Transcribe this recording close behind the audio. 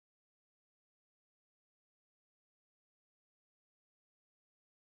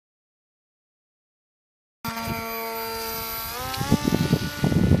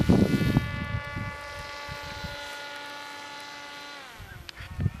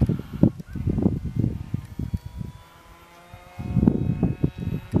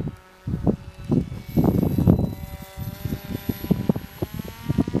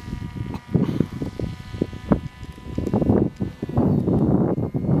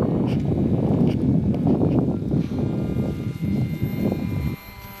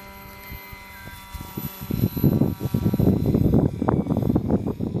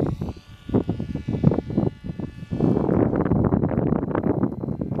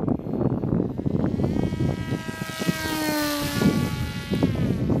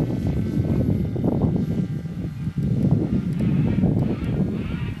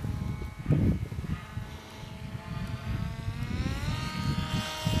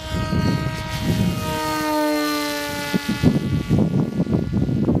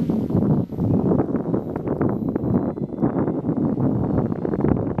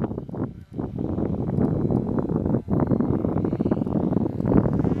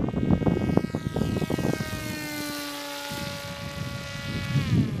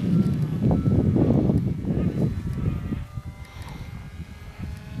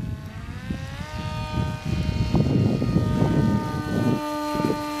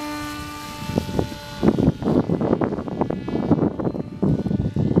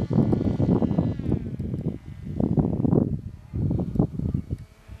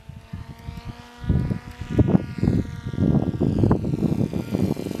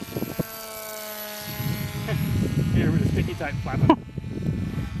tape flapping.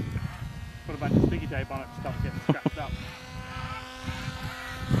 Put a bunch of sticky tape on it to stop it getting scratched up.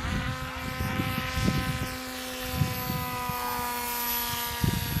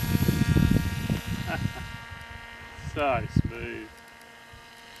 So smooth.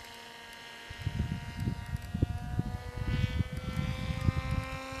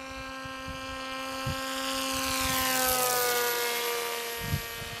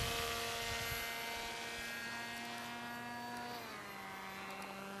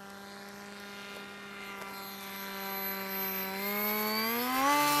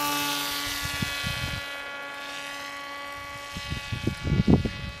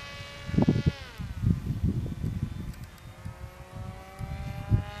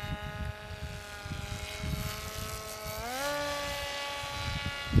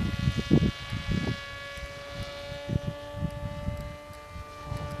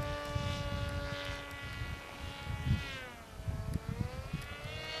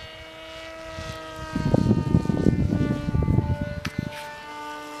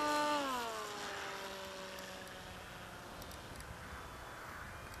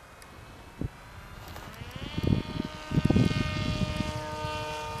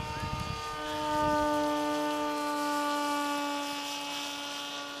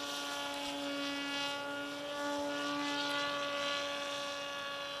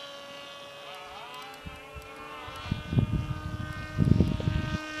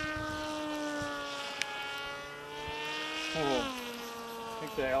 I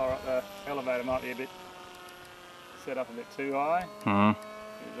think the elevator might be a bit set up a bit too high.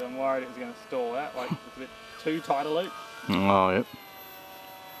 Because I'm worried it was going to stall out, like it's a bit too tight a loop. Oh, yep.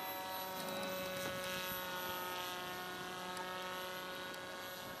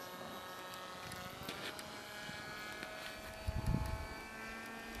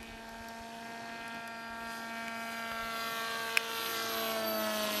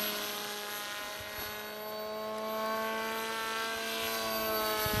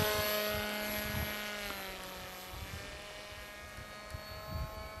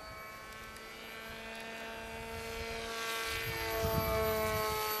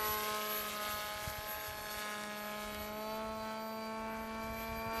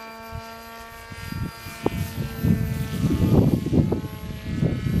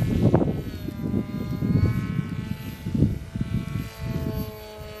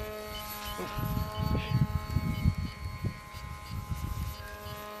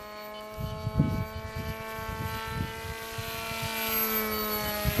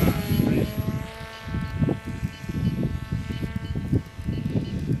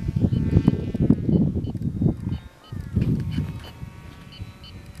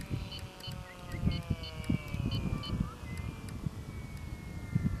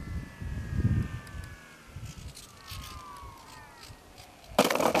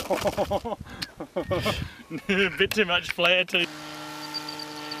 A bit too much flair too.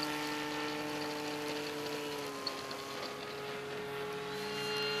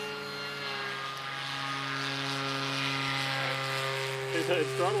 It's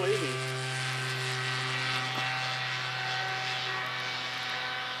throttle easy.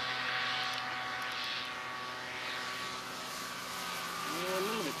 Yeah, a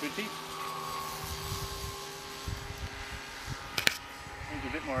little bit twitchy. Needs a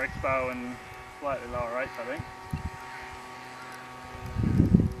bit more expo and slightly lower rates, I think.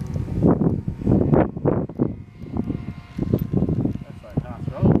 That's like half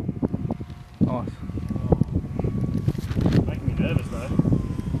throttle. Nice. Oh. Making me nervous though.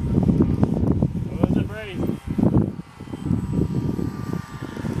 Where's it breathe?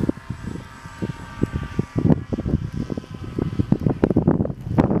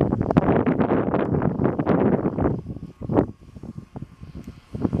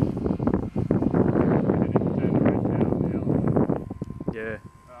 Yeah.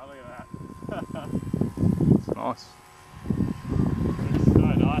 Oh, look at that. It's nice. It's so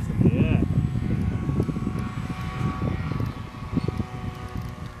nice in the air.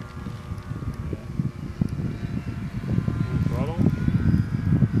 Full throttle.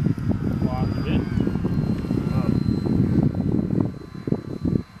 Quiet a bit. Oh.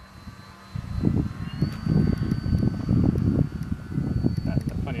 That's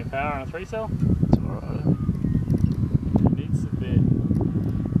plenty of power on a 3-cell. It's alright. It needs a bit,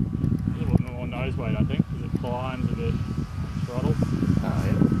 more nose weight, I think, because it climbs a bit throttle. Oh,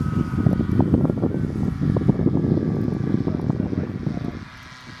 yeah.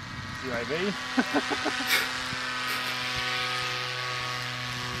 UAV.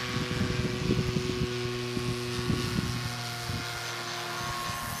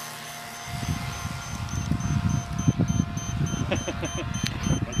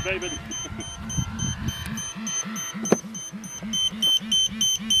 That's Maiden.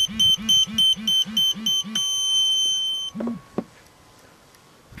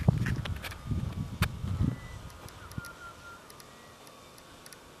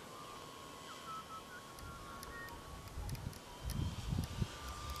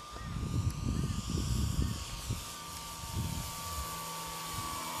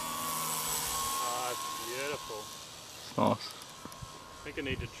 Beautiful. It's nice. I think I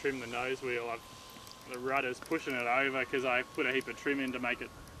need to trim the nose wheel. The rudder's pushing it over because I put a heap of trim in to make it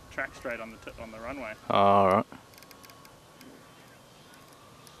track straight on the runway. Alright.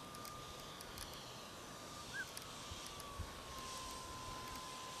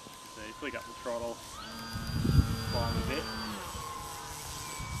 So you flick up the throttle, climb a bit.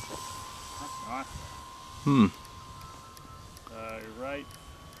 That's nice. So rate,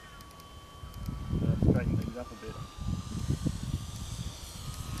 straighten things up a bit.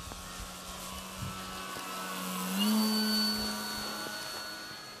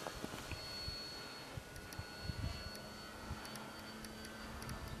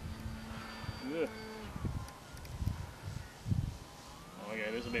 Ugh.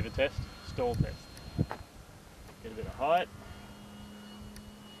 Okay, this will be the test, stall test. Get a bit of height,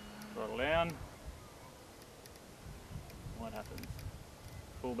 throttle down. What happens?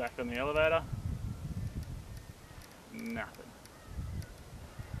 Pull back on the elevator. Nothing.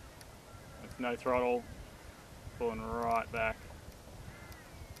 With no throttle, pulling right back.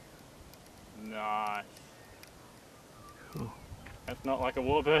 Nice. Cool. That's not like a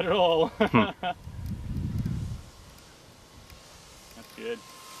warbird at all. That's good.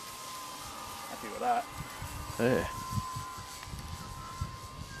 Happy with that. Yeah.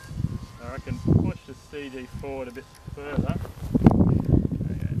 So I can push the CG forward a bit further.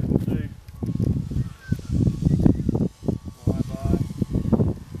 Okay, that'll do. Fly-by.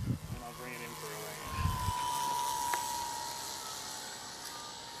 And I'll bring it in for a land.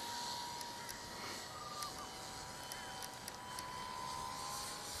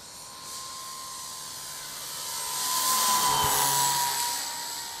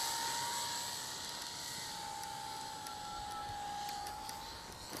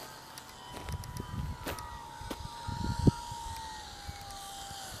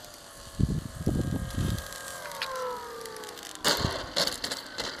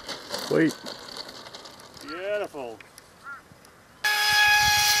 Sweet. Beautiful.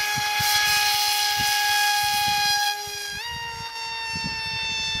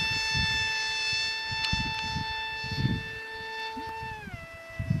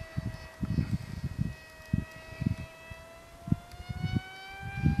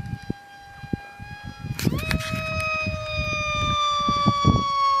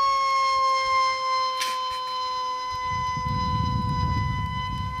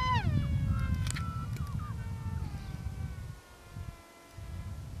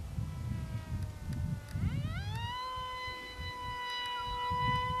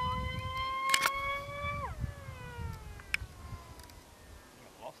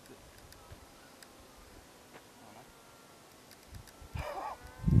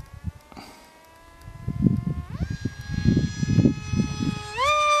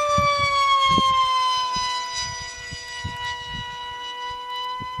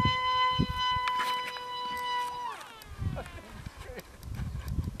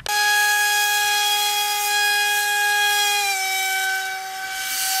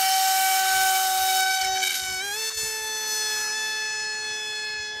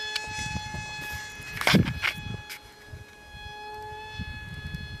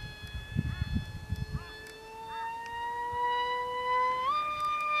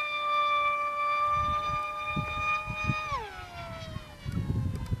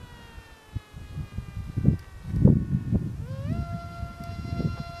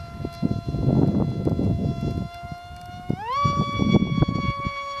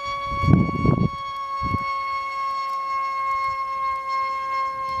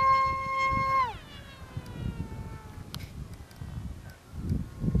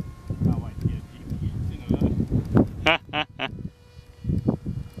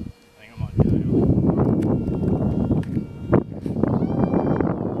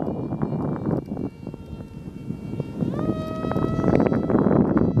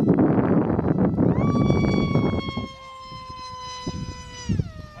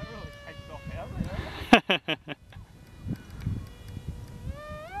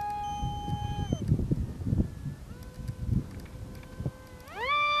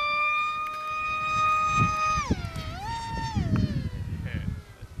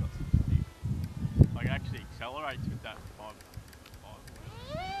 Accelerates with that 5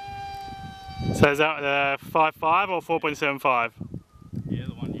 So is that the 5.5 or 4.75? Yeah,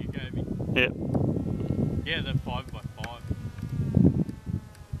 the one you gave me. Yep. Yeah, the